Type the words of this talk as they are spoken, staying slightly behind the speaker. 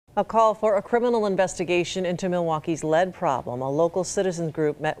A call for a criminal investigation into Milwaukee's lead problem. A local citizens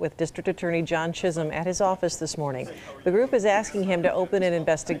group met with District Attorney John Chisholm at his office this morning. The group is asking him to open an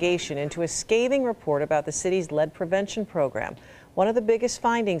investigation into a scathing report about the city's lead prevention program. One of the biggest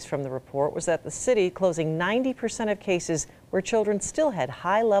findings from the report was that the city closing 90% of cases where children still had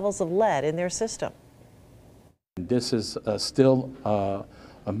high levels of lead in their system. This is still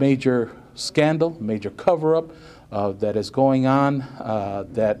a major scandal, major cover-up that is going on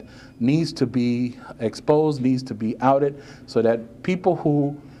that needs to be exposed, needs to be outed, so that people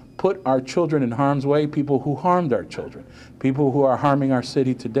who put our children in harm's way, people who harmed our children, people who are harming our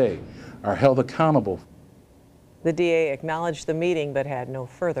city today, are held accountable. The DA acknowledged the meeting but had no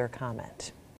further comment.